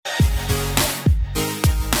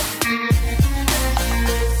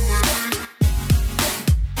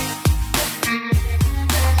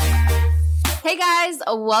Hey guys,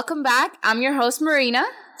 welcome back. I'm your host, Marina.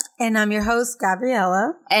 And I'm your host,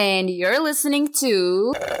 Gabriella. And you're listening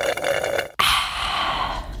to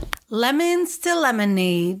Lemons to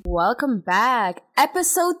Lemonade. Welcome back.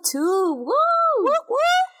 Episode 2. Woo! Woo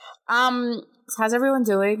woo! How's everyone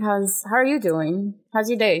doing? How are you doing? How's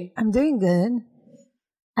your day? I'm doing good.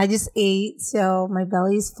 I just ate, so my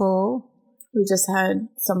belly's full. We just had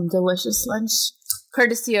some delicious lunch,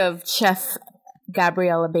 courtesy of Chef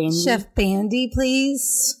Gabriella Bandy. Chef Bandy,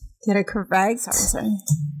 please. Get it correct. Sorry.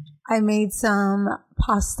 I made some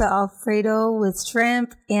pasta Alfredo with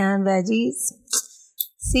shrimp and veggies.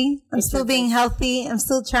 See, I'm still being healthy. I'm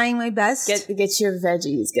still trying my best. Get your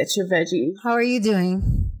veggies. Get your veggies. How are you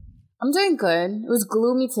doing? I'm doing good. It was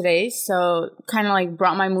gloomy today, so kind of like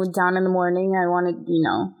brought my mood down in the morning. I wanted,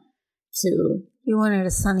 to... You wanted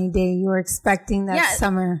a sunny day. You were expecting that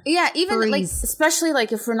summer. Yeah, even breeze. like, especially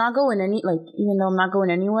like if we're not going even though I'm not going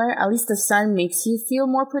anywhere, at least the sun makes you feel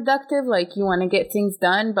more productive. Like you want to get things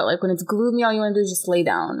done, but like when it's gloomy, all you want to do is just lay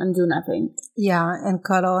down and do nothing. Yeah, and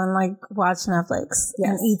cuddle and like watch Netflix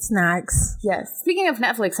and eat snacks. Yes. Speaking of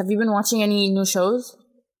Netflix, have you been watching any new shows?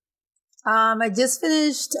 I just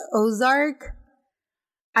finished Ozark.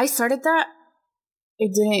 I started that.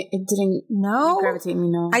 It didn't gravitate me,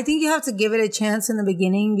 no. I think you have to give it a chance in the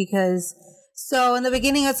beginning because, so in the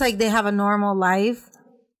beginning it's like they have a normal life,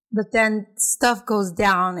 but then stuff goes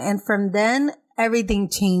down and from then everything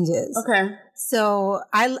changes. Okay. So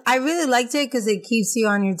I really liked it because it keeps you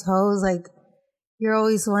on your toes. Like you're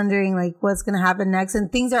always wondering like what's going to happen next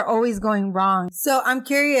and things are always going wrong. So I'm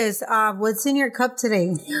curious, what's in your cup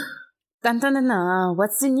today? Dun, dun, dun, dun.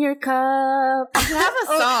 What's in your cup? We should have a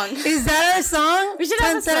song. Is that our song? We should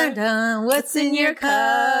have a song. Dun, dun, what's in your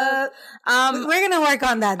cup? We're gonna work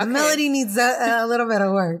on that. The melody needs a little bit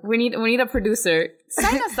of work. We need a producer.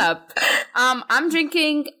 Sign us up. I'm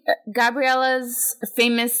drinking Gabriella's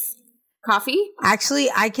famous coffee.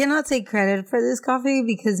 Actually, I cannot take credit for this coffee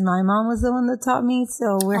because my mom was the one that taught me.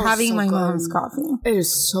 So we're having my mom's coffee. It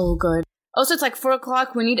is so good. Also, it's like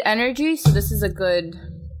 4:00. We need energy, so this is a good.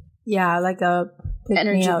 Yeah, like a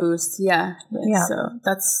energy boost. Yeah. So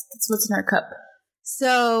that's what's in our cup.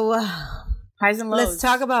 So highs and lows. Let's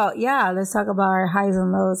talk about our highs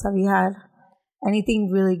and lows. Have you had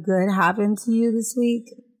anything really good happen to you this week?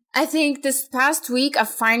 I think this past week I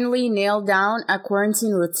finally nailed down a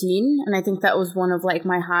quarantine routine, and I think that was one of like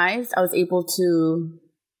my highs. I was able to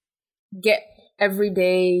get every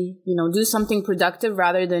day, do something productive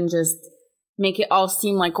rather than just make it all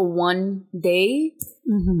seem like a one day.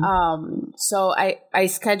 Mm-hmm. So I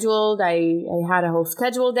scheduled, I had a whole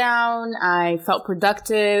schedule down. I felt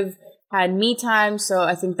productive, had me time. So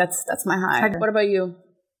I think that's my high. What about you?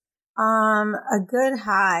 A good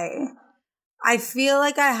high. I feel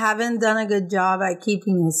like I haven't done a good job at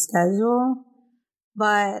keeping a schedule,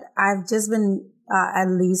 but I've just been, at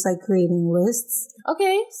least like creating lists.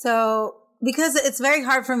 Okay. So, because it's very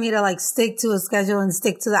hard for me to like stick to a schedule and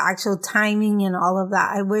stick to the actual timing and all of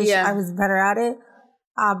that. I wish I was better at it.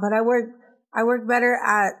 But I work better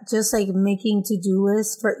at just like making to-do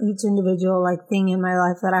lists for each individual like thing in my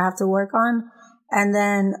life that I have to work on. And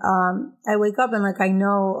then, I wake up and like, I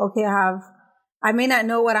know, okay, I may not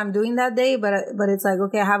know what I'm doing that day, but it's like,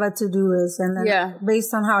 okay, I have a to-do list. And then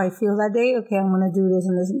based on how I feel that day, okay, I'm going to do this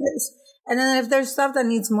and this and this. And then if there's stuff that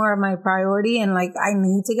needs more of my priority and like I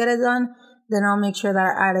need to get it done, then I'll make sure that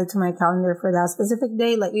I add it to my calendar for that specific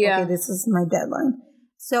day. Like, okay, this is my deadline.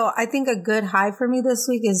 So I think a good high for me this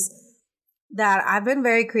week is that I've been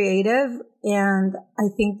very creative. And I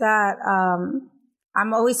think that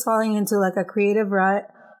I'm always falling into like a creative rut.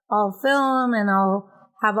 I'll film and I'll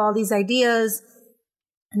have all these ideas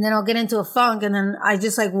and then I'll get into a funk and then I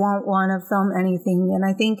just like won't want to film anything. And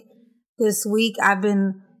I think this week I've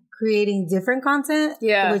been creating different content,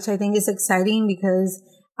 which I think is exciting because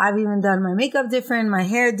I've even done my makeup different, my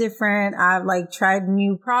hair different. I've like tried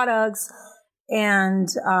new products and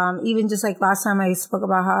even just like last time I spoke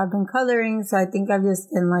about how I've been coloring. So I think I've just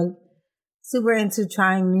been like super into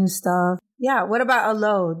trying new stuff. Yeah. What about a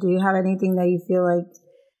low? Do you have anything that you feel like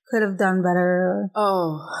could have done better?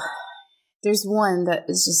 Oh, there's one that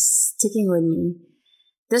is just sticking with me.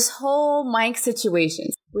 This whole mic situation.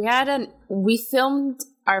 We filmed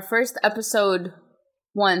our first episode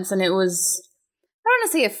once and it was, I don't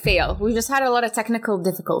want to say a fail. We just had a lot of technical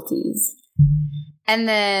difficulties. And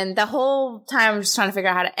then the whole time we're just trying to figure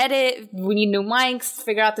out how to edit. We need new mics,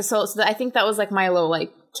 figure out the so I think that was like my low,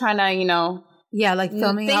 like trying to, Yeah, like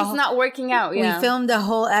filming. Things not working out, yeah. We filmed the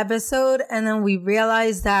whole episode, and then we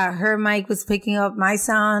realized that her mic was picking up my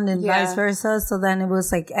sound and vice versa. So then it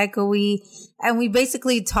was like echoey. And we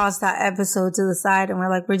basically tossed that episode to the side, and we're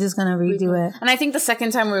like, we're just going to redo it. And I think the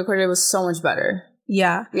second time we recorded it was so much better.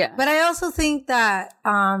 Yeah. Yeah. But I also think that,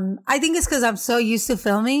 I think it's because I'm so used to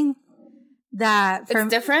filming that... It's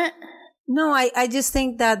different? No, I just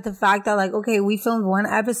think that the fact that like, okay, we filmed one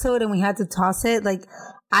episode and we had to toss it, like,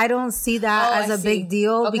 I don't see that as a big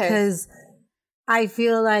deal because I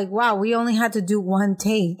feel like, wow, we only had to do one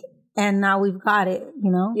take and now we've got it, you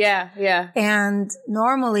know? Yeah, yeah. And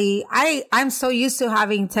normally I'm so used to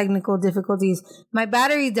having technical difficulties. My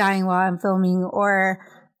battery dying while I'm filming or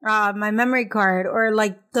my memory card or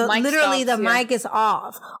like the mic is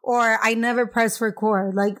off or I never press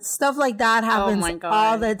record. Like stuff like that happens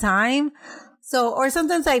all the time. So, or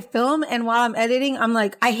sometimes I film and while I'm editing, I'm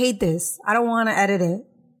like, I hate this. I don't want to edit it.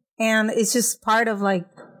 And it's just part of like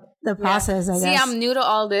the process, I guess. See, I'm new to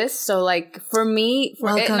all this. So like for me,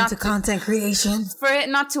 welcome to content creation. For it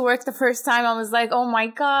not to work the first time, I was like, oh my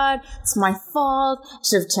God, it's my fault.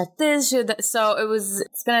 Should have checked this, So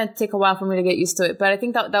it's going to take a while for me to get used to it. But I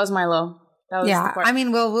think that was my low. That was I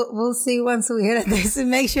mean, we'll see once we hit this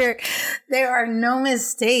and make sure there are no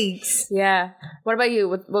mistakes. Yeah. What about you?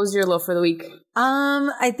 What was your low for the week?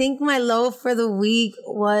 I think my low for the week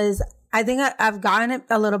was, I think I've gotten it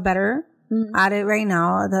a little better at it right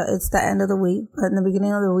now. It's the end of the week, but in the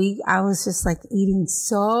beginning of the week, I was just like eating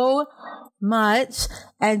so much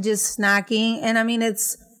and just snacking. And I mean,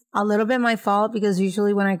 it's a little bit my fault because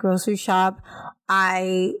usually when I grocery shop,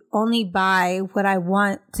 I only buy what I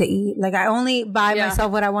want to eat. Like I only buy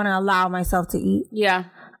myself what I want to allow myself to eat. Yeah.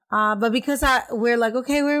 But because we're like,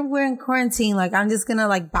 okay, we're in quarantine. Like I'm just going to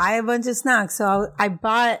like buy a bunch of snacks. So I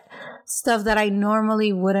bought stuff that I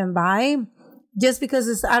normally wouldn't buy just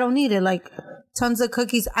because I don't need it. Like tons of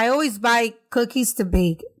cookies. I always buy cookies to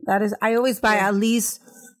bake. I always buy at least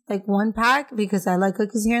like one pack because I like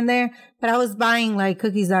cookies here and there. But I was buying like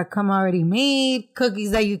cookies that come already made,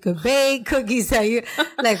 cookies that you could bake, cookies that you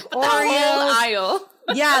like Oreos. The whole aisle.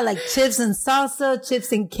 Yeah, like chips and salsa,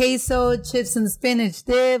 chips and queso, chips and spinach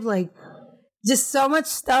dip, like just so much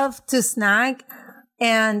stuff to snack.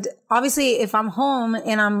 And obviously if I'm home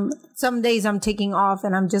and some days I'm taking off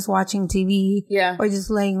and I'm just watching TV or just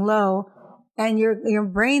laying low and your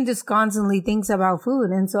brain just constantly thinks about food.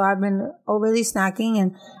 And so I've been overly snacking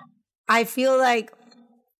and I feel like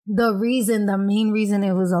the main reason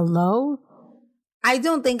it was a low, I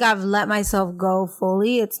don't think I've let myself go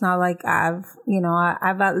fully. It's not like I've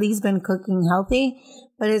at least been cooking healthy,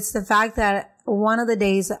 but it's the fact that one of the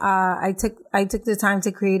days, I took the time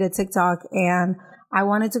to create a TikTok and I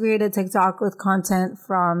wanted to create a TikTok with content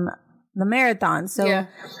from the marathon. So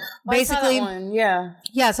basically,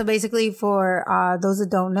 so basically for, those that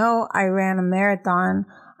don't know, I ran a marathon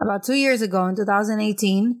about 2 years ago in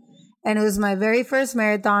 2018. And it was my very first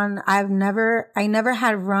marathon. I never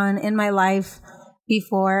had run in my life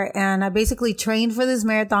before. And I basically trained for this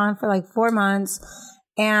marathon for like 4 months.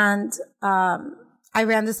 And, I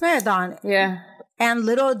ran this marathon. Yeah. And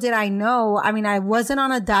little did I know, I mean, I wasn't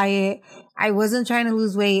on a diet. I wasn't trying to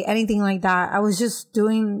lose weight, anything like that. I was just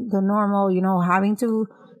doing the normal, having to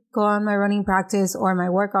go on my running practice or my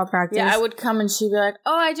workout practice. Yeah, I would come and she'd be like,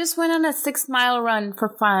 oh, I just went on a 6-mile run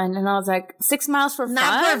for fun. And I was like, 6 miles for fun?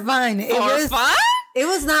 Not for fun. Fun? It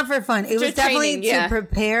was not for fun. It was definitely to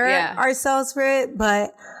prepare ourselves for it.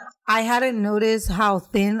 But I hadn't noticed how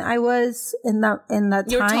thin I was in that time.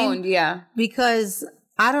 You're toned, yeah. Because,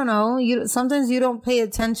 I don't know, sometimes you don't pay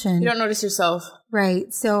attention. You don't notice yourself.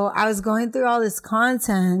 Right. So I was going through all this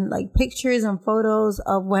content, like pictures and photos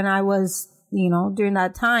of when I was, during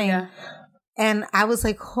that time. Yeah. And I was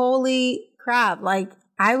like, holy crap. Like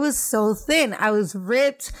I was so thin. I was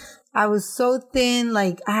ripped. I was so thin.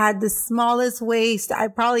 Like I had the smallest waist I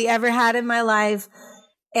probably ever had in my life.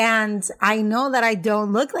 And I know that I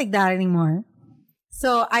don't look like that anymore.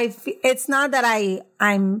 So it's not that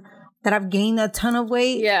I've gained a ton of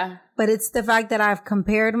weight. Yeah. But it's the fact that I've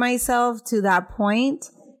compared myself to that point.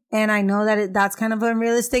 And I know that that's kind of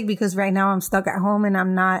unrealistic because right now I'm stuck at home and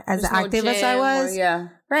I'm not as active as I was.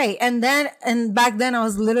 Right. And back then I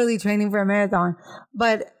was literally training for a marathon.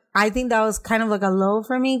 But I think that was kind of like a low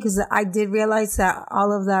for me because I did realize that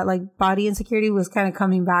all of that like body insecurity was kind of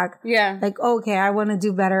coming back. Yeah. Like, okay, I want to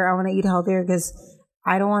do better. I want to eat healthier because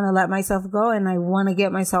I don't want to let myself go and I want to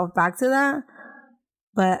get myself back to that.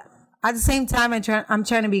 But at the same time, I'm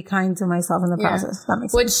trying to be kind to myself in the process. That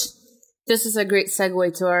makes sense. This is a great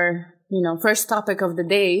segue to our, first topic of the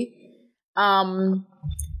day.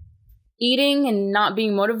 eating and not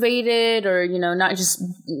being motivated, or, you know,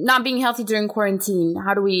 not being healthy during quarantine?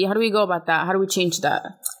 How do we go about that? How do we change that?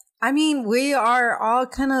 I mean, we are all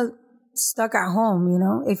kind of stuck at home, you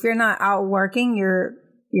know. If you're not out working,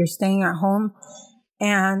 you're staying at home,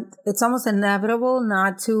 and it's almost inevitable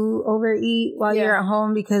not to overeat while you're at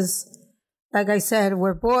home because, like I said,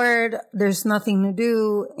 we're bored, there's nothing to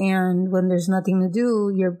do, and when there's nothing to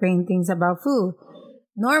do, your brain thinks about food.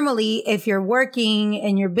 Normally, if you're working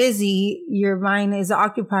and you're busy, your mind is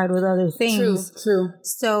occupied with other things. True.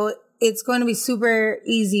 So it's going to be super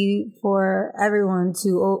easy for everyone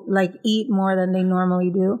to like eat more than they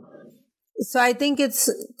normally do. So I think it's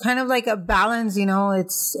kind of like a balance, you know.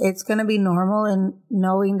 It's going to be normal, and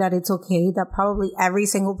knowing that it's okay, that probably every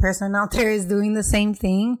single person out there is doing the same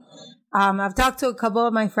thing. I've talked to a couple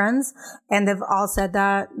of my friends, and they've all said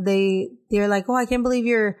that they're like, oh, I can't believe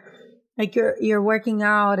you're working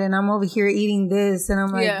out and I'm over here eating this. And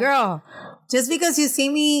I'm like, girl, just because you see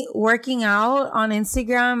me working out on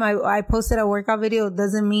Instagram, I posted a workout video,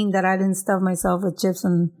 doesn't mean that I didn't stuff myself with chips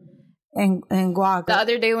and guac. The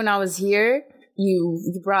other day when I was here,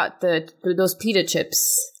 you brought those pita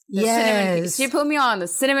chips. Yes. She put me on the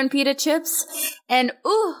cinnamon pita chips. And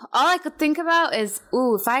all I could think about is,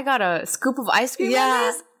 if I got a scoop of ice cream on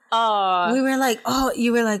this. We were like,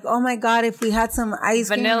 you were like, oh my God, if we had some ice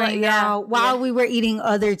cream right now while we were eating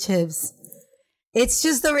other chips. It's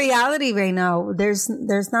just the reality right now. There's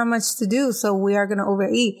not much to do, so we are going to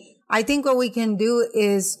overeat. I think what we can do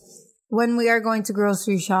is, when we are going to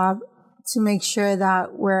grocery shop, to make sure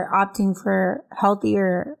that we're opting for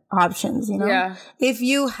healthier options, you know? Yeah. If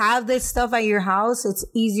you have this stuff at your house, it's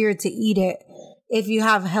easier to eat it. If you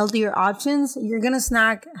have healthier options, you're going to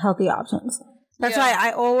snack healthy options. That's why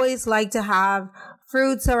I always like to have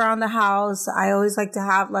fruits around the house. I always like to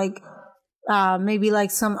have like maybe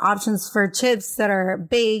like some options for chips that are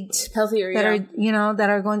baked, healthier, that are, you know, that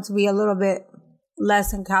are going to be a little bit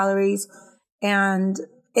less in calories. And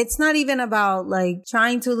it's not even about like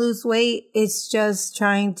trying to lose weight. It's just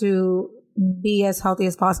trying to be as healthy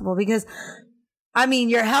as possible, because I mean,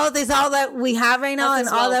 your health is all that we have right now and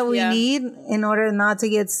all that we need in order not to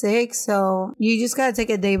get sick. So you just got to take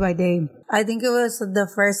it day by day. I think it was the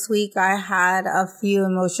first week I had a few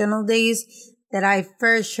emotional days that I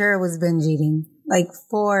for sure was binge eating. Like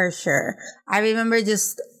for sure. I remember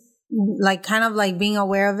just like kind of like being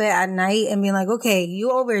aware of it at night and being like, okay,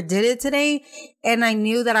 you overdid it today. And I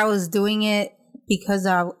knew that I was doing it because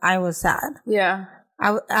I was sad. Yeah.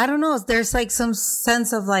 I don't know. There's like some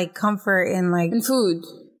sense of like comfort in like in food.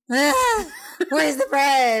 Where's the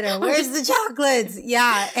bread? Where's the chocolates?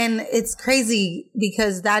 Yeah. And it's crazy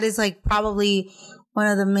because that is like probably one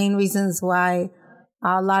of the main reasons why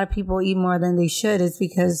a lot of people eat more than they should, is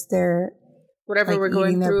because they're whatever like, we're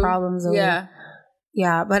going through their problems away.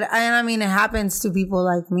 Yeah. But I mean, it happens to people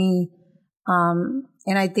like me.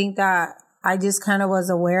 And I think that I just kind of was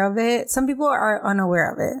aware of it. Some people are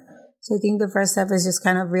unaware of it. So I think the first step is just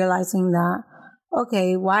kind of realizing that,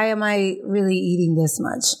 okay, why am I really eating this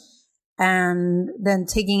much? And then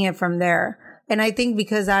taking it from there. And I think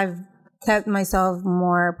because I've kept myself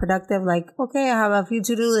more productive, like, okay, I have a few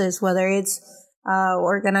to-do lists, whether it's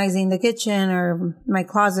organizing the kitchen or my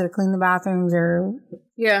closet to clean the bathrooms or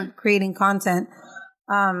creating content.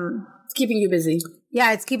 It's keeping you busy.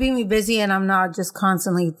 Yeah, it's keeping me busy, and I'm not just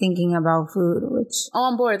constantly thinking about food, which... Oh,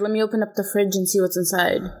 I'm bored. Let me open up the fridge and see what's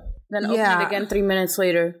inside. Then open it again 3 minutes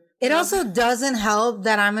later. It also doesn't help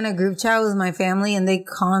that I'm in a group chat with my family and they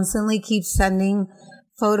constantly keep sending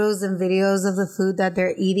photos and videos of the food that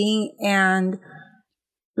they're eating. And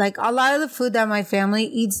like a lot of the food that my family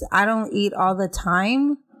eats, I don't eat all the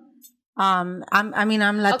time. I'm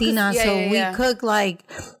Latina, we cook like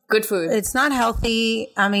good food. It's not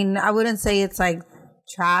healthy. I mean, I wouldn't say it's like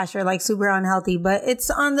trash or like super unhealthy, but it's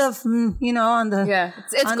on the it's on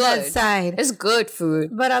good. That side. It's good food,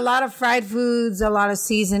 but a lot of fried foods, a lot of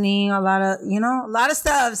seasoning, a lot of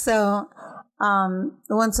stuff. So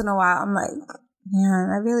once in a while I'm like, man,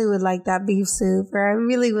 I really would like that beef soup, or I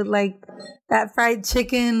really would like that fried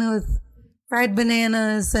chicken with fried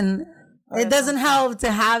bananas. And it doesn't help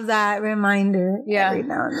to have that reminder every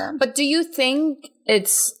now and then. But do you think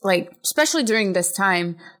it's like, especially during this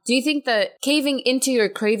time, do you think that caving into your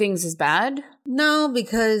cravings is bad? No,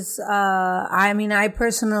 because I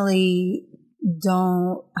personally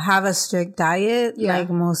don't have a strict diet like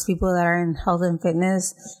most people that are in health and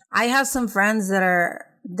fitness. I have some friends that are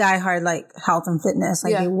diehard like health and fitness.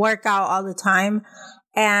 Like they work out all the time.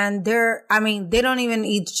 And they don't even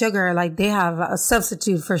eat sugar. Like they have a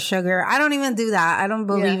substitute for sugar. I don't even do that. I don't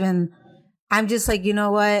believe in, I'm just like, you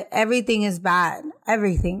know what? Everything is bad.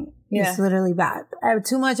 Everything. is literally bad.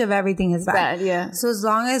 Too much of everything is bad. Yeah. So as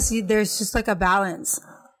long as there's just like a balance.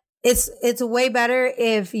 It's way better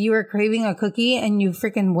if you were craving a cookie and you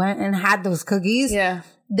freaking went and had those cookies. Yeah.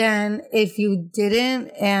 Than if you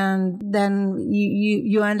didn't, and then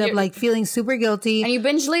you end up like feeling super guilty. And you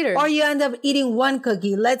binge later. Or you end up eating one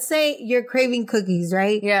cookie. Let's say you're craving cookies,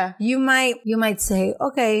 right? Yeah. You might say,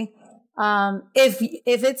 okay,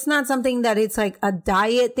 if it's not something that it's like a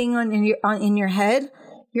diet thing in your head,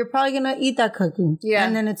 you're probably gonna eat that cookie. Yeah.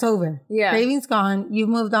 And then it's over. Yeah. Craving's gone. You've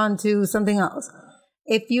moved on to something else.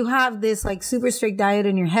 If you have this like super strict diet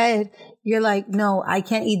in your head, you're like, no, I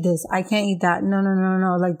can't eat this. I can't eat that.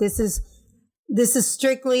 No. Like this is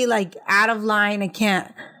strictly like out of line. I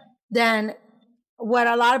can't. Then what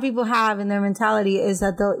a lot of people have in their mentality is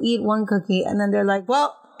that they'll eat one cookie and then they're like,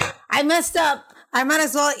 well, I messed up. I might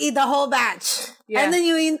as well eat the whole batch. Yeah. And then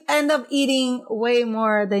you end up eating way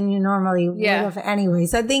more than you normally would have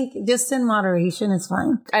anyways. I think just in moderation is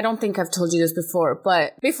fine. I don't think I've told you this before,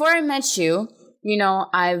 but before I met you, you know,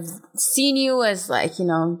 I've seen you as like, you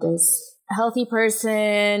know, this healthy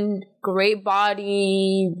person, great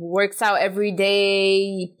body, works out every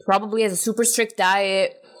day, probably has a super strict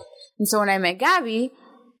diet. And so when I met Gabby,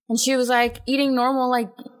 and she was like eating normal, like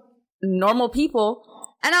normal people,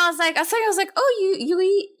 and I was like, oh,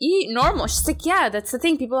 you eat normal. She's like, yeah, that's the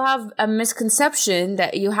thing. People have a misconception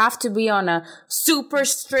that you have to be on a super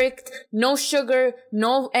strict, no sugar,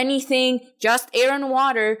 no anything, just air and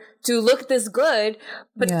water to look this good.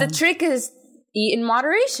 But the trick is eat in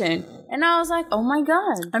moderation. And I was like, oh my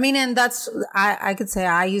God. I mean, and that's, I could say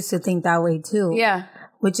I used to think that way too. Yeah.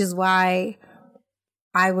 Which is why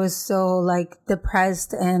I was so like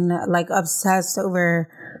depressed and like obsessed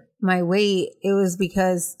over my weight. It was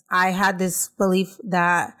because I had this belief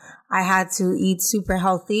that I had to eat super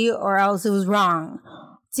healthy or else it was wrong.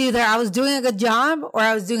 It's either I was doing a good job or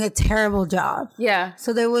I was doing a terrible job. Yeah.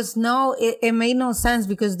 So there was it made no sense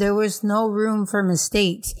because there was no room for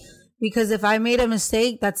mistakes. Because if I made a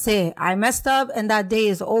mistake, that's it. I messed up and that day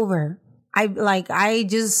is over. I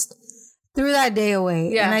just threw that day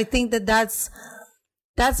away. Yeah. And I think that's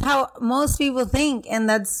how most people think. And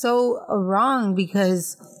that's so wrong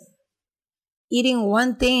because eating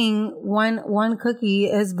one thing, one cookie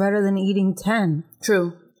is better than eating 10.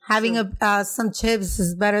 True. Having some chips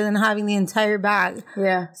is better than having the entire bag.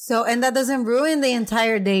 Yeah. So, and that doesn't ruin the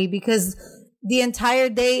entire day because the entire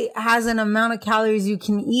day has an amount of calories you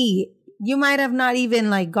can eat. You might have not even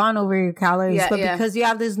like gone over your calories, but because you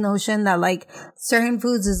have this notion that like certain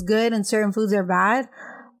foods is good and certain foods are bad,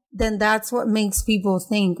 then that's what makes people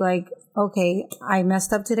think like, okay, I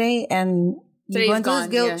messed up today and you went to this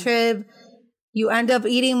guilt trip. You end up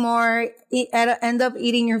eating more, end up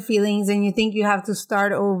eating your feelings, and you think you have to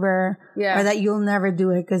start over, or that you'll never do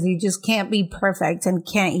it because you just can't be perfect and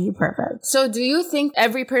can't eat perfect. So do you think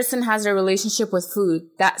every person has a relationship with food?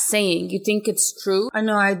 That saying, you think it's true? I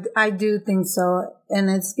know, I do think so. And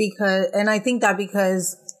it's because, and I think that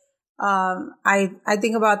because, I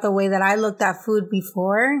think about the way that I looked at food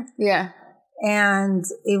before. Yeah. And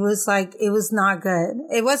it was like, it was not good.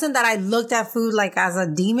 It wasn't that I looked at food like as a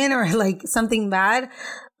demon or like something bad,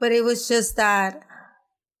 but it was just that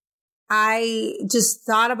I just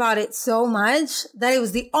thought about it so much that it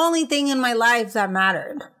was the only thing in my life that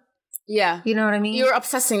mattered. Yeah. You know what I mean? You're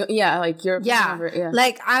obsessing. Yeah. Like you're.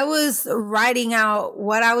 Like I was writing out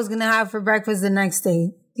what I was going to have for breakfast the next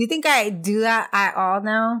day. Do you think I do that at all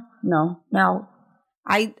now? No.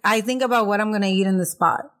 I think about what I'm going to eat in the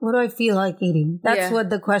spot. What do I feel like eating? That's what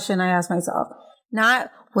the question I ask myself.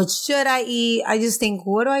 Not what should I eat? I just think,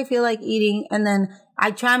 what do I feel like eating? And then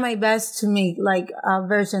I try my best to make like a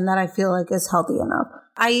version that I feel like is healthy enough.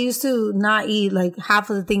 I used to not eat like half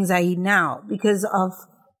of the things I eat now because of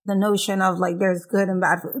the notion of like there's good and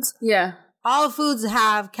bad foods. Yeah. All foods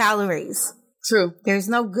have calories. True. There's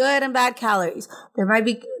no good and bad calories. There might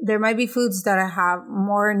be foods that have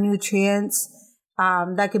more nutrients.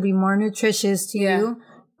 That could be more nutritious to you,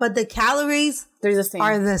 but the calories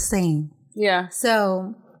are the same. Yeah.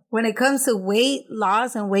 So when it comes to weight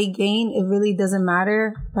loss and weight gain, it really doesn't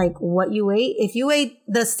matter like what you ate. If you ate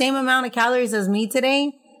the same amount of calories as me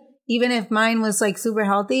today, even if mine was like super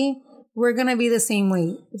healthy, we're going to be the same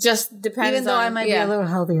weight. Just depends on... Even though I might be a little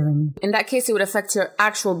healthier than you. In that case, it would affect your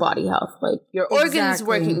actual body health. Like your organs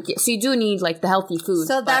working. So you do need like the healthy food.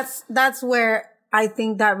 So that's where I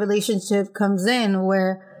think that relationship comes in,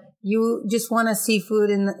 where you just want to see food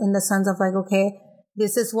in the sense of like, okay,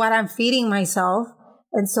 this is what I'm feeding myself.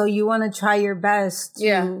 And so you want to try your best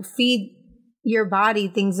to feed your body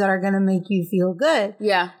things that are going to make you feel good.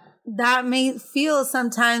 Yeah. That may feel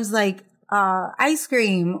sometimes like ice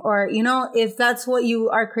cream, or, you know, if that's what you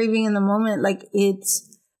are craving in the moment, like,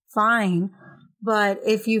 it's fine. But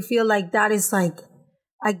if you feel like that is like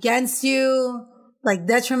against you, like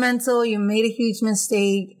detrimental, you made a huge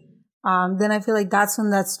mistake, then I feel like that's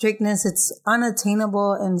when that strictness, it's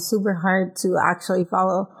unattainable and super hard to actually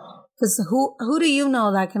follow. Because who do you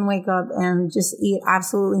know that can wake up and just eat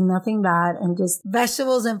absolutely nothing bad and just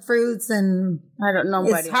vegetables and fruits? And I don't know.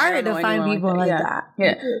 It's hard to find people like that.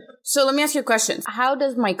 Yeah. So let me ask you a question. How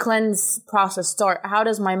does my cleanse process start? How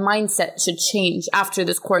does my mindset should change after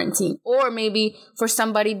this quarantine? Or maybe for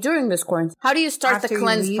somebody during this quarantine? How do you start after the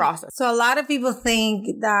cleanse process? So a lot of people think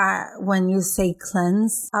that when you say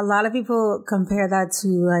cleanse, a lot of people compare that to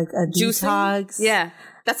like a juicing? Detox. Yeah.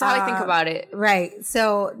 That's how I think about it. Right.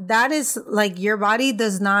 So that is like, your body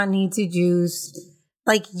does not need to juice.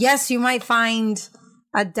 Like, yes, you might find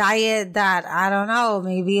a diet that, I don't know,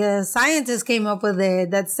 maybe a scientist came up with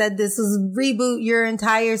it that said this is reboot your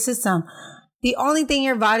entire system. The only thing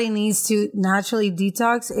your body needs to naturally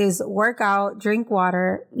detox is work out, drink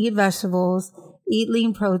water, eat vegetables, eat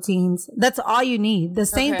lean proteins. That's all you need. The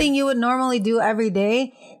same thing you would normally do every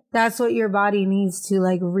day. That's what your body needs to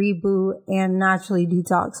like reboot and naturally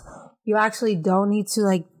detox. You actually don't need to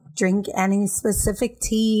like drink any specific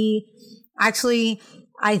tea. Actually,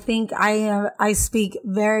 I think I speak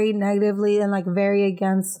very negatively and like very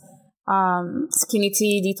against skinny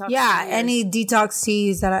tea, detox. Yeah, any detox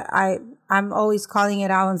teas that I'm always calling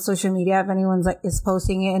it out on social media if anyone's like is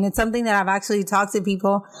posting it. And it's something that I've actually talked to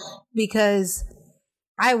people, because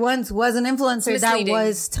I once was an influencer that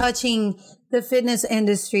was touching the fitness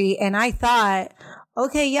industry, and I thought,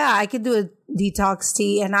 okay, yeah, I could do a detox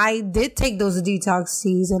tea, and I did take those detox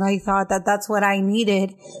teas, and I thought that that's what I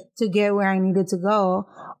needed to get where I needed to go.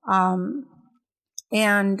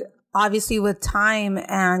 And obviously with time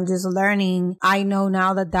and just learning, I know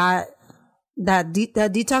now that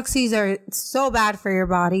detox teas are so bad for your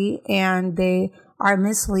body, and they are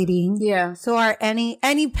misleading. Yeah. So are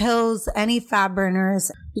any pills, any fat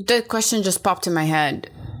burners. The question just popped in my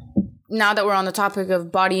head. Now that we're on the topic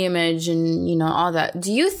of body image and, you know, all that,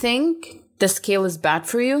 do you think the scale is bad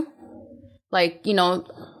for you? Like, you know,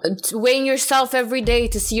 weighing yourself every day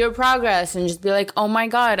to see your progress and just be like, oh my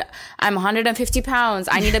God, I'm 150 pounds.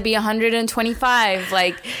 I need to be 125.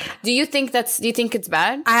 Like, do you think it's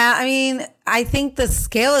bad? I mean, I think the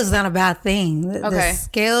scale is not a bad thing. The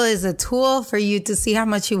scale is a tool for you to see how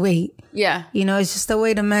much you weigh. Yeah. You know, it's just a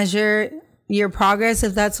way to measure your progress,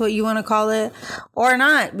 if that's what you want to call it, or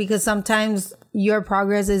not, because sometimes your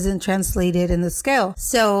progress isn't translated in the scale.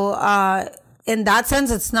 So, in that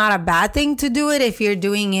sense, it's not a bad thing to do it if you're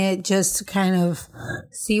doing it just to kind of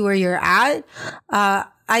see where you're at.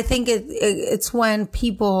 I think it's when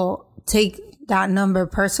people take that number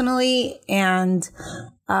personally and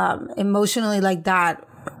emotionally, like that,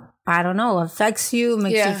 I don't know, affects you,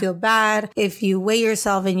 makes you feel bad. If you weigh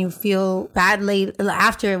yourself and you feel bad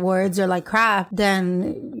afterwards or like crap,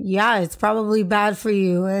 then yeah, it's probably bad for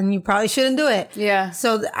you and you probably shouldn't do it. Yeah.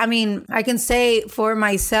 So, I mean, I can say for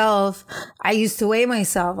myself, I used to weigh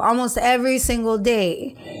myself almost every single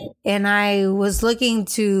day. And I was looking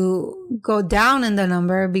to go down in the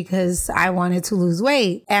number because I wanted to lose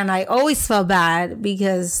weight. And I always felt bad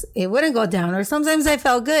because it wouldn't go down. Or sometimes I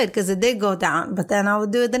felt good because it did go down. But then I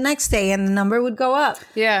would do it the next day and the number would go up.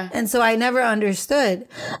 Yeah. And so I never understood.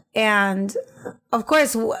 And of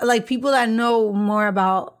course, like people that know more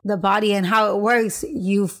about the body and how it works,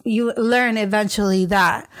 you learn eventually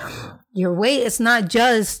that your weight is not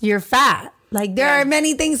just your fat. Like there are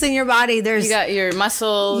many things in your body. You got your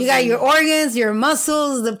muscles. You got your organs, your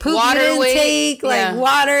muscles, the poop you didn't take, like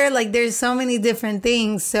water. Like there's so many different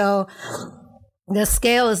things. So the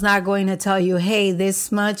scale is not going to tell you, hey,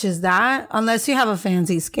 this much is that, unless you have a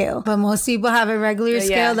fancy scale. But most people have a regular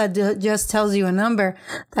scale that just tells you a number.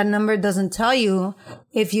 That number doesn't tell you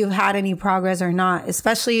if you've had any progress or not,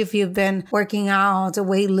 especially if you've been working out,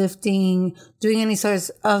 weightlifting, doing any sort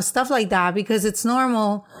of stuff like that, because it's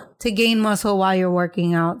normal to gain muscle while you're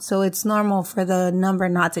working out. So it's normal for the number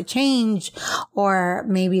not to change, or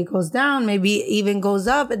maybe it goes down, maybe it even goes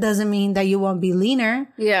up. It doesn't mean that you won't be leaner.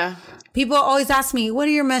 Yeah. People always ask me, what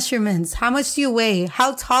are your measurements? How much do you weigh?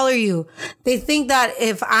 How tall are you? They think that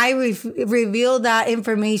if I reveal that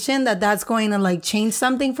information, that's going to like change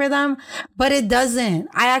something for them, but it doesn't.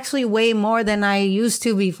 I actually weigh more than I used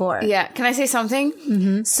to before. Yeah. Can I say something?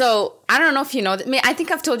 Mm-hmm. So I don't know if you know that. I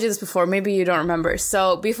think I've told you this before. Maybe you don't remember.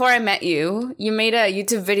 So before I met you, you made a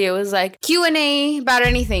YouTube video. It was like Q&A about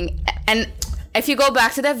anything. And if you go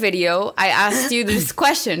back to that video, I asked you this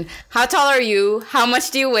question. How tall are you? How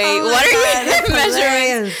much do you weigh? What are your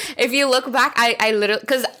measurements? If you look back, I literally,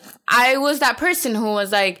 because I was that person who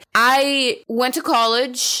was like, I went to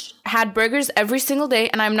college, had burgers every single day,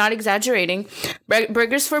 and I'm not exaggerating.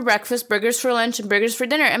 Burgers for breakfast, burgers for lunch, and burgers for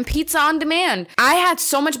dinner, and pizza on demand. I had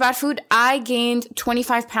so much bad food. I gained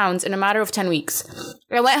 25 pounds in a matter of 10 weeks.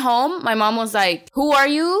 I went home. My mom was like, who are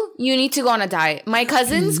you? You need to go on a diet. My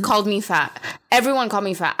cousins called me fat. Everyone called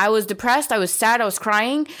me fat. I was depressed. I was sad. I was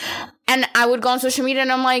crying. And I would go on social media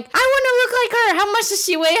and I'm like, I want to look like her. How much does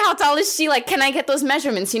she weigh? How tall is she? Like, can I get those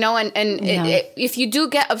measurements? You know, if you do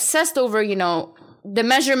get obsessed over, you know, the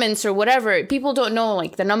measurements or whatever, people don't know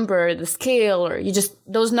like the number, the scale, or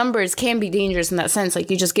those numbers can be dangerous in that sense.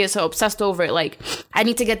 Like you just get so obsessed over it. Like I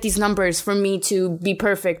need to get these numbers for me to be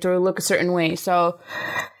perfect or look a certain way. So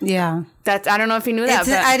yeah, that's, I don't know if you knew that.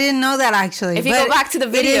 But I didn't know that actually. If you go back to the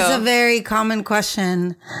video. It is a very common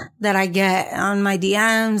question that I get on my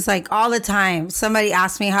DMs like all the time. Somebody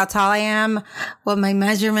asks me how tall I am, what my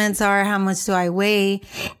measurements are, how much do I weigh?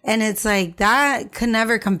 And it's like that could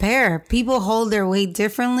never compare. People hold their weight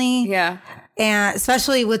differently. Yeah. And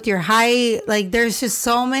especially with your height, like there's just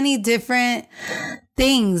so many different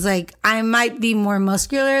things. Like I might be more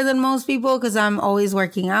muscular than most people because I'm always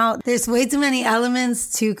working out. There's way too many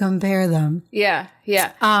elements to compare them. Yeah.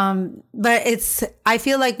 Yeah. But I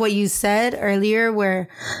feel like what you said earlier where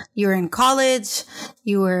you were in college,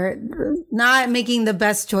 you were not making the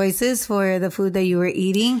best choices for the food that you were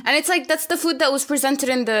eating. And it's like, that's the food that was presented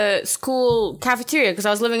in the school cafeteria because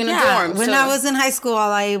I was living in a dorm. When I was in high school,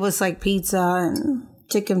 all I ate was like pizza and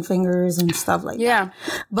chicken fingers and stuff like that.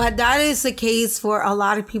 But that is the case for a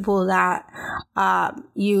lot of people that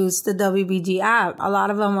use the WBG app. A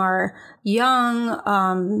lot of them are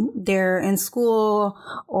young, they're in school,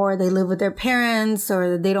 or they live with their parents,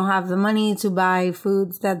 or they don't have the money to buy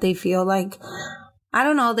foods that they feel like, I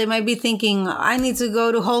don't know, they might be thinking, I need to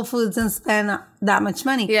go to Whole Foods and spend that much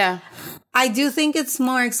money. Yeah. I do think it's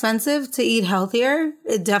more expensive to eat healthier.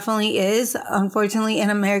 It definitely is. Unfortunately, in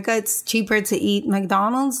America, it's cheaper to eat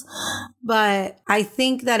McDonald's. But I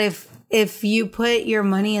think that if you put your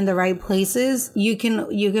money in the right places, you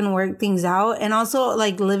can work things out. And also,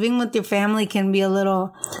 like, living with your family can be a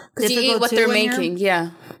little difficult. You eat what they're making,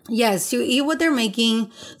 yeah. Yes, you eat what they're making,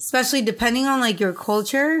 especially depending on, like, your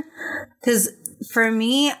culture. Because for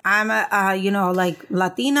me, I'm like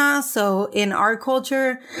Latina. So in our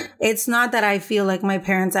culture, it's not that I feel like my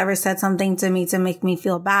parents ever said something to me to make me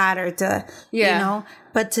feel bad or to, you know,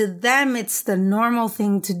 but to them, it's the normal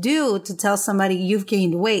thing to do to tell somebody you've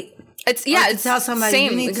gained weight. It's tell somebody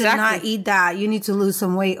you need to not eat that. You need to lose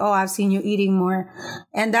some weight. Oh, I've seen you eating more.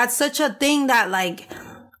 And that's such a thing that like,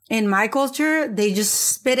 in my culture, they just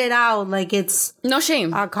spit it out like it's no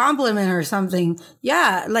shame, a compliment or something.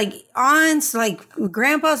 Yeah, like aunts, like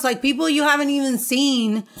grandpas, like people you haven't even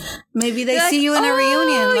seen. Maybe they see you in a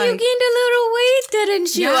reunion. Like, you gained a little weight,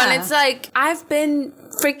 didn't you? Yeah. And it's like, I've been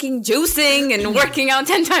freaking juicing and working out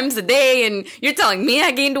 10 times a day, and you're telling me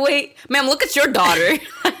I gained weight? Ma'am, look at your daughter.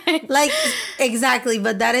 Like, exactly.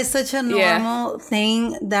 But that is such a normal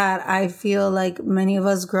thing that I feel like many of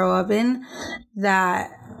us grow up in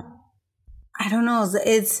that, I don't know.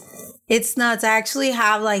 It's nuts. I actually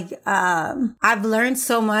have like, I've learned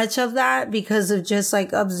so much of that because of just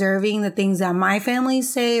like observing the things that my family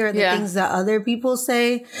say or the things that other people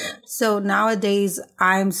say. So nowadays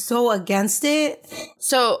I'm so against it.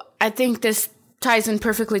 So I think this ties in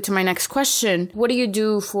perfectly to my next question. What do you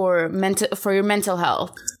do for your mental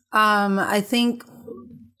health? I think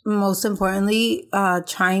most importantly,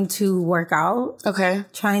 trying to work out. Okay.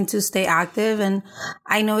 Trying to stay active. And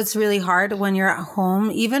I know it's really hard when you're at home.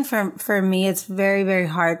 Even for me, it's very, very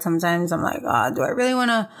hard. Sometimes I'm like, oh, do I really want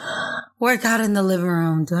to work out in the living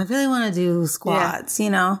room? Do I really want to do squats? You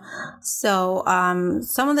know? So,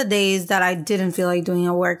 some of the days that I didn't feel like doing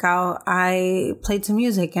a workout, I played some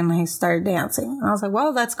music and I started dancing. And I was like,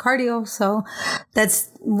 well, that's cardio. So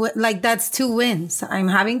that's two wins. I'm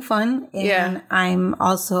having fun and I'm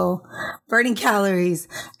also burning calories.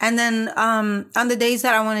 And then, on the days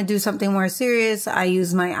that I want to do something more serious, I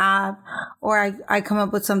use my app or I come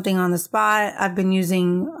up with something on the spot. I've been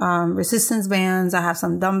using, resistance bands. I have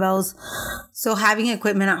some dumbbells. So having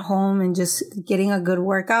equipment at home and just getting a good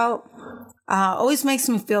workout, always makes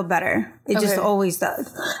me feel better. It just always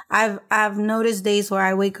does. I've noticed days where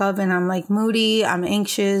I wake up and I'm like moody, I'm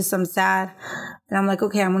anxious, I'm sad. and I'm like,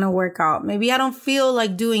 okay, I'm going to work out. Maybe I don't feel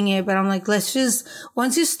like doing it, but I'm like,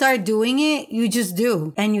 once you start doing it, you just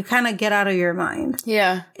do, and you kind of get out of your mind.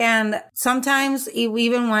 Yeah. And sometimes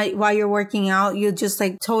even while you're working out, you just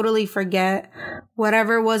like totally forget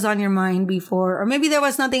whatever was on your mind before, or maybe there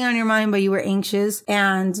was nothing on your mind, but you were anxious.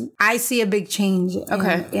 And I see a big change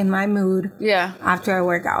in my mood. Yeah. After I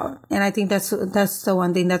work out. And I think that's the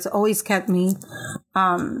one thing that's always kept me,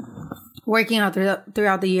 working out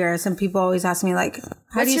throughout the years. And people always ask me like,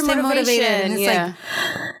 how do you stay motivated? And it's like,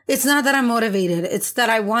 it's not that I'm motivated. It's that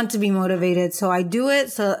I want to be motivated. So I do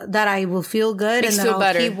it so that I will feel good and that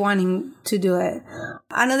I'll keep wanting to do it.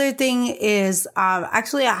 Another thing is,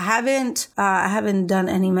 actually I haven't done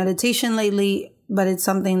any meditation lately, but it's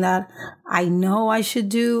something that I know I should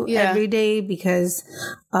do every day because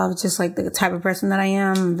of just like the type of person that I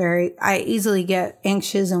am. I easily get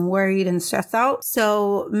anxious and worried and stressed out.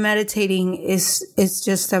 So meditating is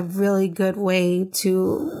just a really good way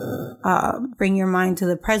to bring your mind to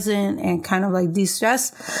the present and kind of like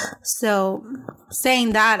de-stress. So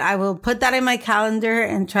saying that, I will put that in my calendar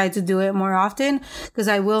and try to do it more often, because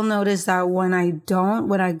I will notice that when I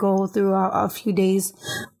go through a few days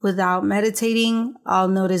without meditating, I'll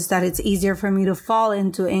notice that it's easier for me to fall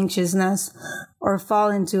into anxiousness or fall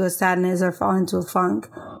into a sadness or fall into a funk.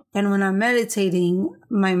 And when I'm meditating,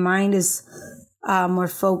 my mind is more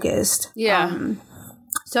focused. Yeah.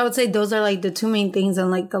 So I would say those are like the two main things.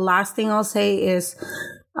 And like the last thing I'll say is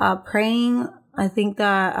praying. I think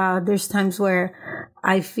that there's times where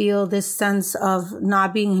I feel this sense of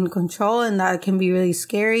not being in control, and that can be really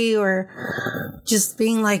scary, or just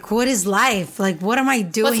being like, what is life? Like, what am I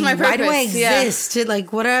doing? What's my purpose? Why do I exist? Yeah.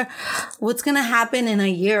 Like, what's going to happen in a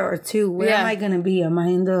year or two? Where am I going to be? Am I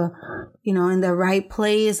in the right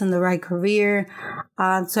place, in the right career?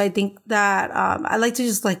 So I think that, I like to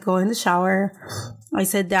just like go in the shower. I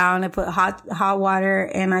sit down, I put hot water,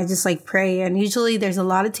 and I just like pray. And usually there's a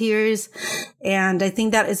lot of tears. And I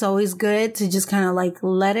think that it's always good to just kind of like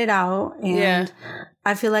let it out. And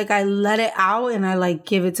I feel like I let it out and I like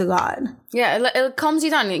give it to God. Yeah. It calms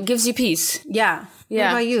you down. It gives you peace. Yeah. What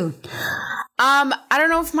about you? I don't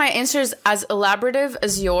know if my answer is as elaborative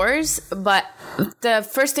as yours, but the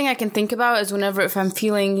first thing I can think about is if I'm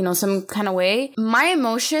feeling, some kind of way, my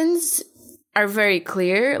emotions are very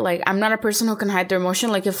clear. Like, I'm not a person who can hide their emotion.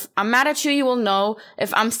 Like, if I'm mad at you, you will know.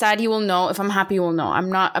 If I'm sad, you will know. If I'm happy, you will know.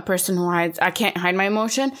 I'm not a person who hides. I can't hide my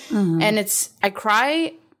emotion. Mm-hmm. And I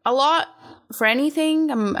cry a lot for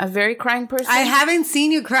anything. I'm a very crying person. I haven't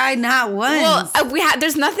seen you cry not once. Well,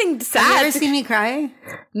 there's nothing sad. Have you ever seen me cry?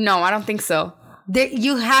 No, I don't think so.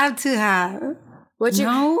 You have to have.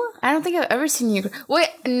 No? I don't think I've ever seen you cry. Wait,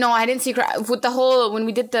 no, I didn't see you cry. When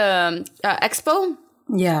we did the expo.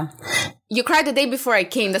 Yeah. You cried the day before I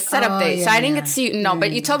came, the setup day. Yeah, so I didn't get to see you. No,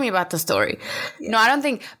 but you told me about the story. Yeah. No, I don't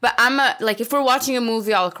think. But if we're watching a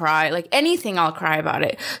movie, I'll cry. Like anything, I'll cry about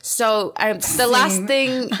it. So the last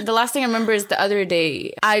thing I remember is the other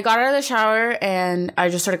day. I got out of the shower and I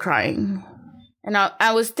just started crying. And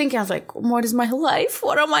I was thinking, I was like, what is my life?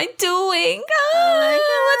 What am I doing?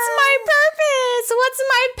 What's my purpose? What's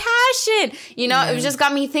my passion? It just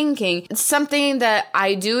got me thinking. It's something that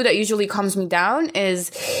I do that usually calms me down is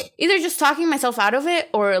either just talking myself out of it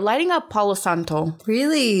or lighting up Palo Santo.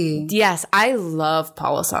 Really? Yes, I love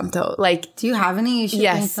Palo Santo. Like, do you have any?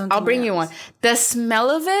 Yes, I'll bring you one. The smell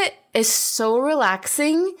of it is so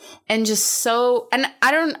relaxing and just so, and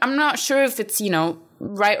I'm not sure if it's,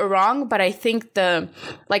 right or wrong, but I think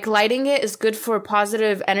lighting it is good for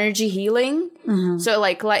positive energy healing. Mm-hmm. So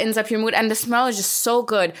it lightens up your mood, and the smell is just so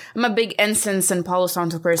good. I'm a big incense and Palo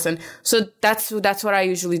Santo person, so that's what I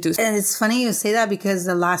usually do. And it's funny you say that, because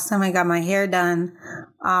the last time I got my hair done,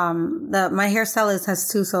 my hairstylist has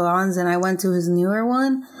 2 salons, and I went to his newer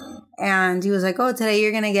one. And he was like, oh, today you're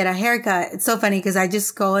going to get a haircut. It's so funny because I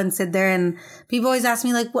just go and sit there, and people always ask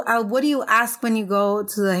me, like, what do you ask when you go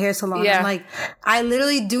to the hair salon? Yeah. I'm like, I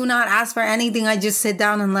literally do not ask for anything. I just sit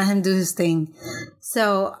down and let him do his thing.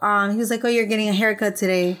 So he was like, oh, you're getting a haircut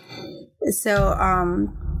today. So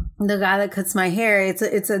the guy that cuts my hair,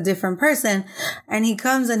 it's a different person. And he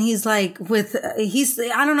comes and he's like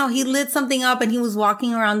I don't know, he lit something up and he was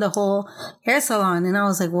walking around the whole hair salon. And I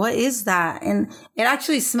was like, what is that? And it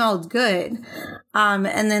actually smelled good.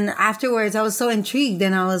 And then afterwards, I was so intrigued,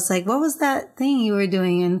 and I was like, what was that thing you were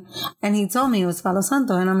doing? And he told me it was Palo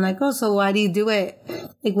Santo. And I'm like, oh, so why do you do it?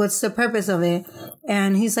 Like, what's the purpose of it?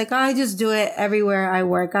 And he's like, oh, I just do it everywhere I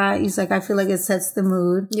work at. He's like, I feel like it sets the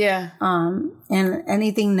mood. Yeah. And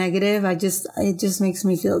anything negative, it just makes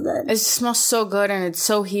me feel good. It smells so good, and it's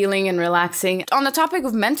so healing and relaxing. On the topic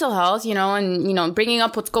of mental health, and, bringing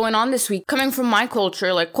up what's going on this week, coming from my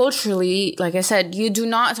culture, like culturally, like I said, you do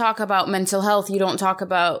not talk about mental health. You don't talk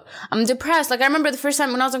about, I'm depressed. Like I remember the first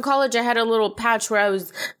time when I was in college, I had a little patch where I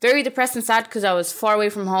was very depressed and sad because I was far away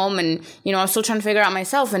from home, and, I was still trying to figure out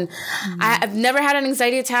myself. And I've never had an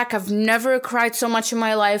anxiety attack. I've never cried so much in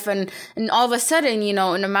my life. And all of a sudden, in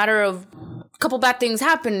a matter of couple bad things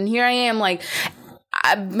happen, and here I am, like,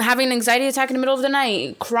 I'm having an anxiety attack in the middle of the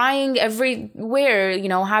night, crying everywhere,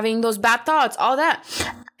 having those bad thoughts, all that.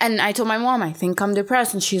 And I told my mom, I think I'm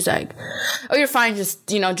depressed. And she's like, oh, you're fine. Just,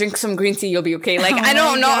 drink some green tea. You'll be okay. Like, I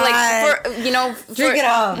don't know. God. Like, drink it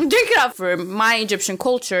up. Drink it up. For my Egyptian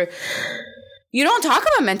culture, you don't talk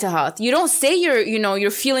about mental health. You don't say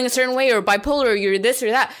you're feeling a certain way, or bipolar, or you're this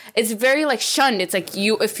or that. It's very, like, shunned. It's like,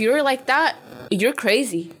 if you're like that, you're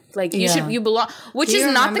crazy. Like, you belong, which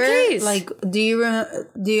is not the case. Like, do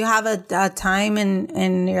you have a time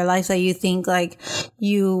in your life that you think, like,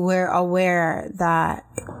 you were aware that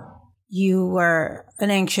you were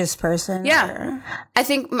an anxious person? Yeah. Or? I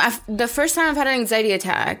think the first time I've had an anxiety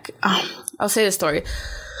attack, I'll say the story.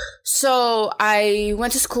 So I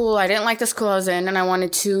went to school. I didn't like the school I was in, and I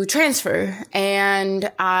wanted to transfer. And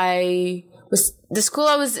the school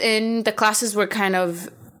I was in, the classes were kind of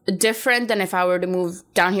different than if I were to move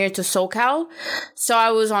down here to SoCal. So I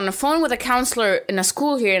was on the phone with a counselor in a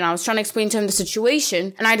school here, and I was trying to explain to him the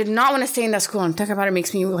situation, and I did not want to stay in that school. And talking about it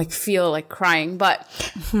makes me like feel like crying. But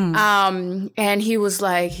and he's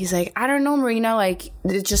like, I don't know, Marina, like,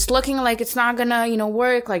 it's just looking like it's not gonna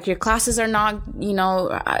work, like your classes are not,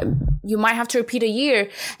 you might have to repeat a year.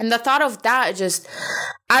 And the thought of that, just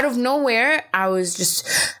out of nowhere, I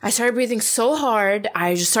started breathing so hard.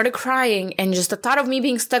 I just started crying, and just the thought of me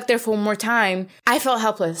being stuck there for one more time, I felt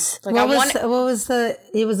helpless. Like,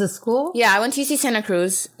 it was a school? Yeah, I went to UC Santa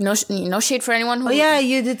Cruz. No shade for anyone who... Oh, yeah,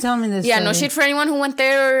 you did tell me this. Yeah, no shade for anyone who went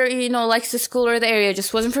there or, likes the school or the area. It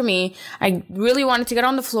just wasn't for me. I really wanted to get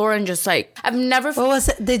on the floor and just, like, I've never... What was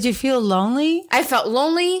it? Did you feel lonely? I felt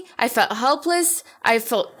lonely. I felt helpless. I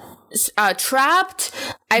felt trapped.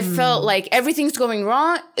 I felt like everything's going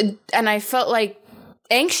wrong. And I felt like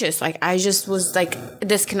anxious. Like, I just was like,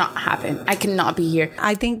 this cannot happen. I cannot be here.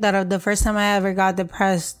 I think that the first time I ever got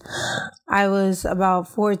depressed, I was about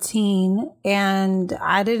 14, and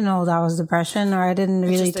I didn't know that was depression, or I didn't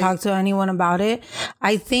really talk to anyone about it.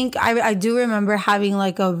 I think I do remember having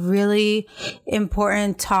like a really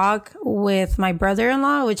important talk with my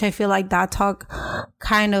brother-in-law, which I feel like that talk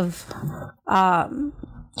kind of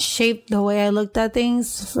shaped the way I looked at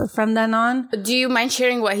things from then on. Do you mind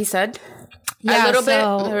sharing what he said? Yeah, a little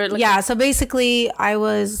bit. So basically I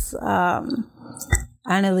was an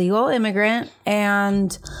illegal immigrant,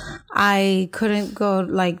 and I couldn't go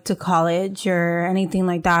like to college or anything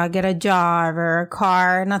like that, get a job or a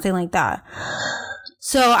car, nothing like that.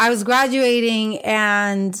 So I was graduating,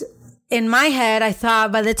 and in my head I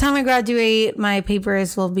thought by the time I graduate, my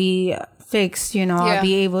papers will be fixed, I'll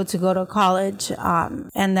be able to go to college.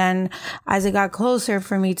 And then as it got closer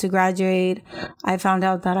for me to graduate, I found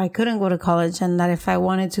out that I couldn't go to college, and that if I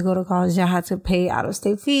wanted to go to college, I had to pay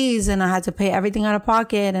out-of-state fees, and I had to pay everything out of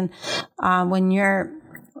pocket. And when you're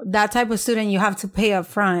that type of student, you have to pay up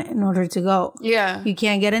front in order to go. Yeah. You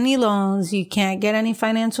can't get any loans. You can't get any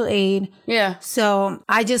financial aid. Yeah. So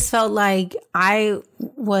I just felt like I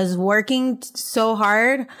was working so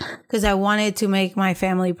hard because I wanted to make my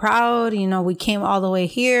family proud. We came all the way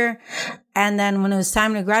here. And then when it was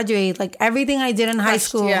time to graduate, like everything I did in high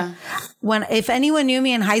school, if anyone knew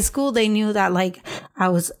me in high school, they knew that like I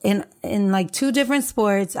was in like 2 different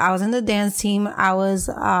sports. I was in the dance team. I was,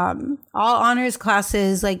 all honors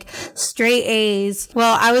classes, like straight A's.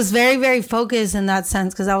 Well, I was very, very focused in that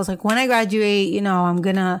sense, because I was like, when I graduate, I'm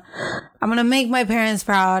gonna make my parents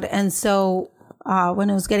proud. And so, when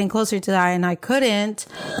it was getting closer to that and I couldn't,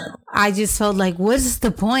 I just felt like, what is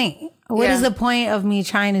the point? What is the point of me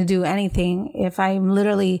trying to do anything if I'm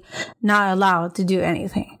literally not allowed to do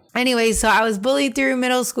anything? Anyway, so I was bullied through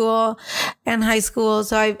middle school and high school.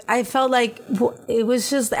 So I felt like it was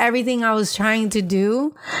just everything I was trying to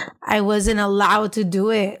do, I wasn't allowed to do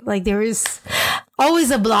it. Like there was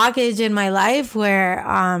always a blockage in my life where,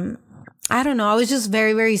 I don't know. I was just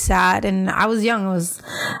very, very sad. And I was young.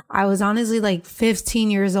 I was honestly like 15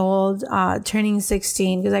 years old, turning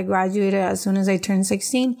 16 because I graduated as soon as I turned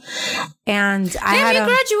 16. And you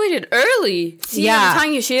graduated early. See, I'm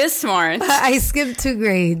telling you, she is smart. I skipped 2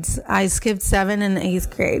 grades. I skipped 7th and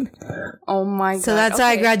 8th grade. Oh my God. So that's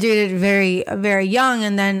why I graduated very, very young.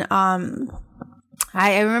 And then,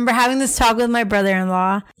 I remember having this talk with my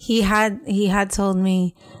brother-in-law. He had told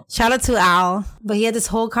me, shout out to Al, but he had this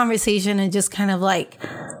whole conversation and just kind of like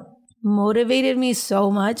motivated me so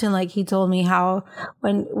much. And like, he told me how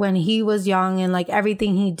when he was young and like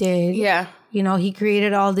everything he did, you know, he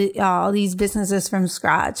created all these businesses from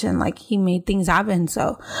scratch and like he made things happen.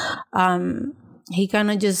 So, he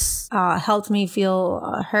kind of just helped me feel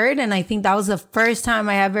heard. And I think that was the first time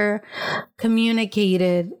I ever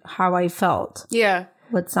communicated how I felt. Yeah.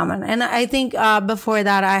 With someone. And I think before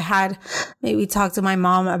that I had maybe talked to my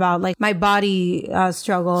mom about like my body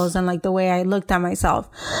struggles and like the way I looked at myself,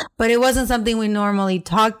 but it wasn't something we normally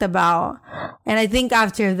talked about. And I think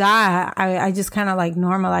after that I just kind of like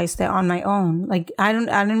normalized it on my own. Like I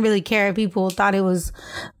didn't really care if people thought it was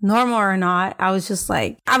normal or not. I was just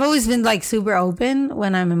like, I've always been like super open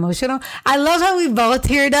when I'm emotional. I love how we both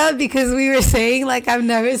teared up because we were saying like, I've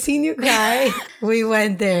never seen you cry. We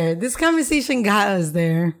went there. This conversation got us there.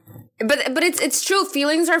 But it's true.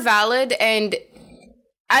 Feelings are valid, and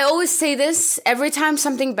I always say this every time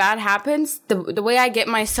something bad happens. The way I get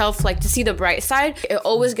myself like to see the bright side, it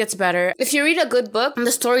always gets better. If you read a good book and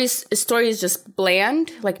the story is just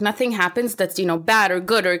bland, like nothing happens that's, you know, bad or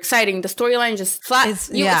good or exciting. The storyline just flat. It's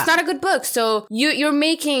not a good book. So you're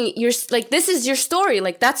like, this is your story.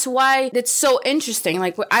 Like that's why it's so interesting.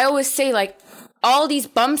 Like I always say, like, all these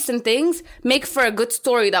bumps and things make for a good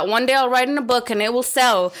story that one day I'll write in a book and it will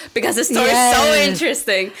sell because the story is so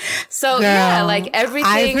interesting. So girl, like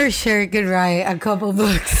everything. I for sure could write a couple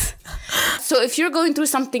books. So if you're going through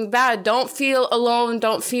something bad, don't feel alone.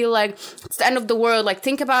 Don't feel like it's the end of the world. Like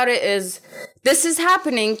think about it as this is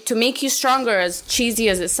happening to make you stronger, as cheesy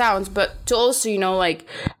as it sounds, but to also, you know, like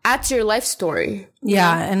add to your life story.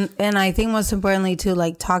 Yeah. And I think most importantly to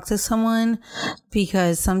like talk to someone,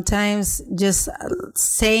 because sometimes just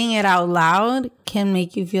saying it out loud can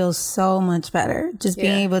make you feel so much better. Just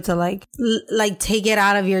being able to like take it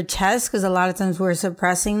out of your chest. Cause a lot of times we're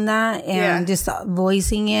suppressing that and just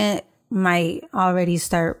voicing it might already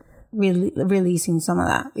start releasing some of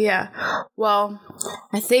that. Yeah. Well,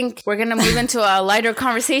 I think we're gonna move into a lighter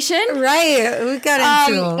conversation. Right. We got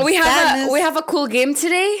into we have a cool game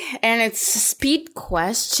today, and it's speed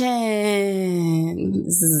questions.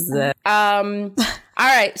 All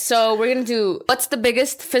right, so we're gonna do, what's the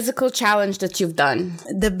biggest physical challenge that you've done?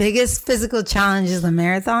 The biggest physical challenge is the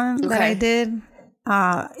marathon that I did.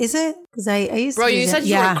 Is it? Because I used to. Bro, you said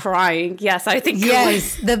you were crying. Yes, I think.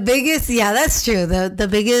 Yes, the biggest. Yeah, that's true. The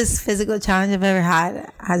biggest physical challenge I've ever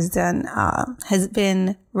had has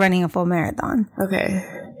been running a full marathon. Okay.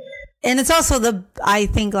 And it's also I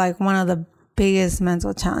think like one of the biggest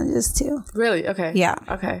mental challenges too. Really? Okay. Yeah.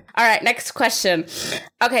 Okay. All right. Next question.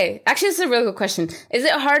 Okay. Actually, this is a really good question. Is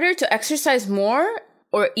it harder to exercise more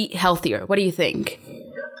or eat healthier? What do you think?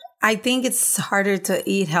 I think it's harder to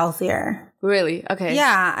eat healthier. Really? Okay.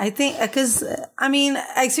 Yeah, I think because I mean,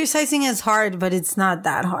 exercising is hard, but it's not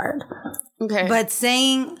that hard. Okay. But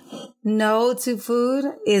saying no to food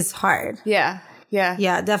is hard. Yeah. Yeah.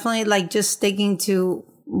 Yeah, definitely. Like just sticking to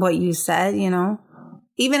what you said, you know,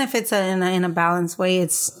 even if it's in a balanced way,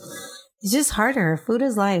 it's just harder. Food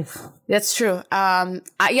is life. That's true. I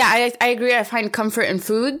agree. I find comfort in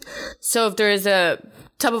food. So if there is a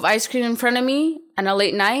tub of ice cream in front of me on a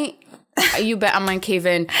late night, you bet I'm gonna cave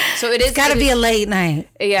in. So it's gotta be a late night.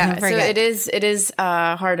 Yeah. So it is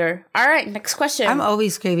harder. All right. Next question. I'm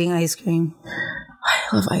always craving ice cream.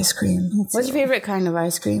 I love ice cream. What's your favorite kind of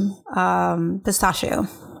ice cream? Pistachio.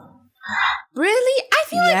 Really? I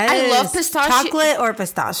feel like I love pistachio. Chocolate or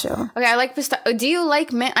pistachio. Okay, I like pistachio. Do you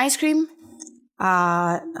like mint ice cream?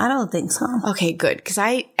 I don't think so. Okay, good. Because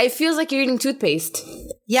it feels like you're eating toothpaste.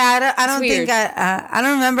 Yeah, I don't think I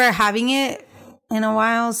don't remember having it in a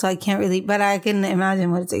while, so I can't really, but I can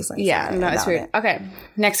imagine what it tastes like. Yeah, no, it's weird. Okay,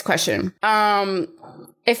 next question.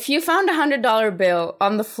 If you found $100 bill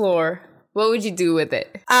on the floor, what would you do with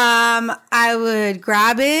it? I would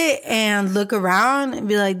grab it and look around and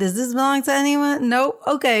be like, does this belong to anyone? Nope.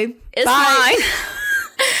 Okay. It's mine.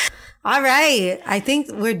 All right. I think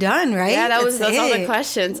we're done, right? Yeah, that's all the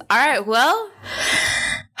questions. All right. Well,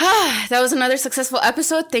 that was another successful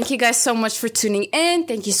episode. Thank you guys so much for tuning in.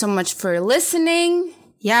 Thank you so much for listening.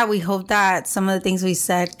 yeah, we hope that some of the things we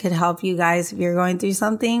said could help you guys. If you're going through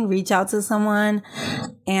something, reach out to someone.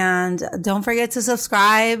 And don't forget to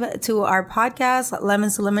subscribe to our podcast,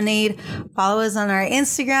 Lemons to Lemonade. Follow us on our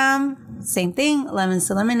Instagram. Same thing, Lemons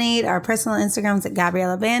to Lemonade. Our personal Instagrams at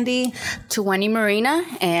Gabriela Bandy. To Wendy Marina.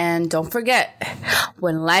 And don't forget,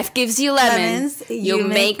 when life gives you lemons, you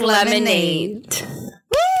make lemonade.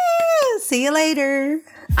 Woo! See you later.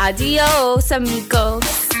 Adios,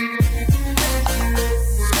 amigos.